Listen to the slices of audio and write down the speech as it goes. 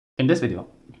In this video,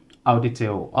 I'll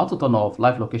detail how to turn off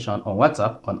live location on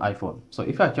WhatsApp on iPhone. So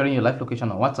if you are sharing your live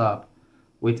location on WhatsApp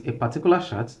with a particular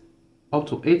chat up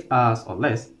to 8 hours or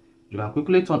less, you can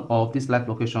quickly turn off this live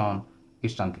location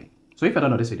instantly. So if you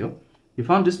don't know this video, you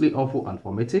found this really helpful and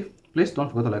informative, please don't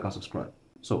forget to like and subscribe.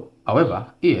 So,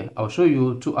 however, here I'll show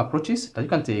you two approaches that you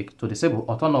can take to disable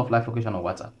or turn off live location on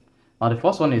WhatsApp. Now the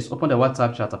first one is open the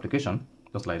WhatsApp chat application,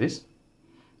 just like this.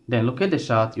 Then locate the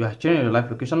chat you are sharing your live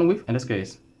location with. In this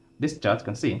case, this chat, you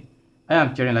can see I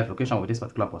am sharing live location with this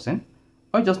particular person.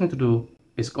 All you just need to do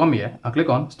is come here and click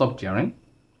on stop sharing.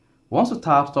 Once you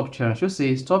tap stop sharing, you should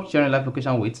see stop sharing live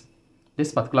location with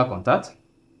this particular contact.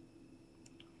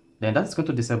 Then that's going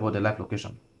to disable the live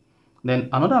location. Then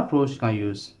another approach you can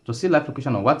use to see live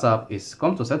location on WhatsApp is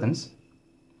come to settings.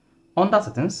 Under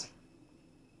settings,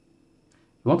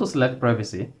 you want to select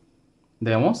privacy.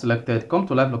 Then once selected, come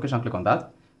to live location, click on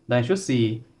that. Then you should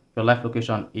see your live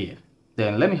location here.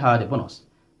 Then let me add a bonus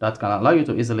that can allow you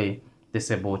to easily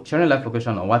disable sharing live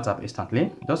location on WhatsApp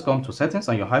instantly. Just come to settings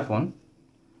on your iPhone.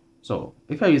 So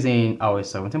if you're using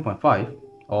iOS 17.5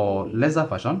 or lesser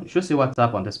version, you should see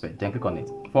WhatsApp on this page. Then click on it.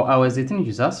 For iOS 18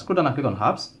 users, scroll down and click on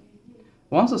apps.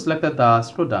 Once you selected that,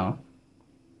 scroll down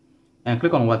and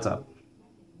click on WhatsApp.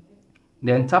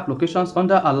 Then tap locations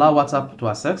under allow WhatsApp to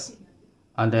access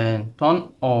and then turn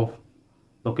off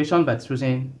location by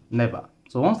choosing never.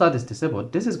 So once that is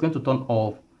disabled, this is going to turn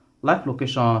off live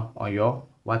location on your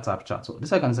WhatsApp chat. So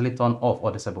this I can easily turn off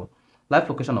or disable live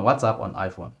location on WhatsApp on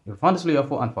iPhone. If you found this really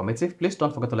helpful and informative, please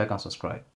don't forget to like and subscribe.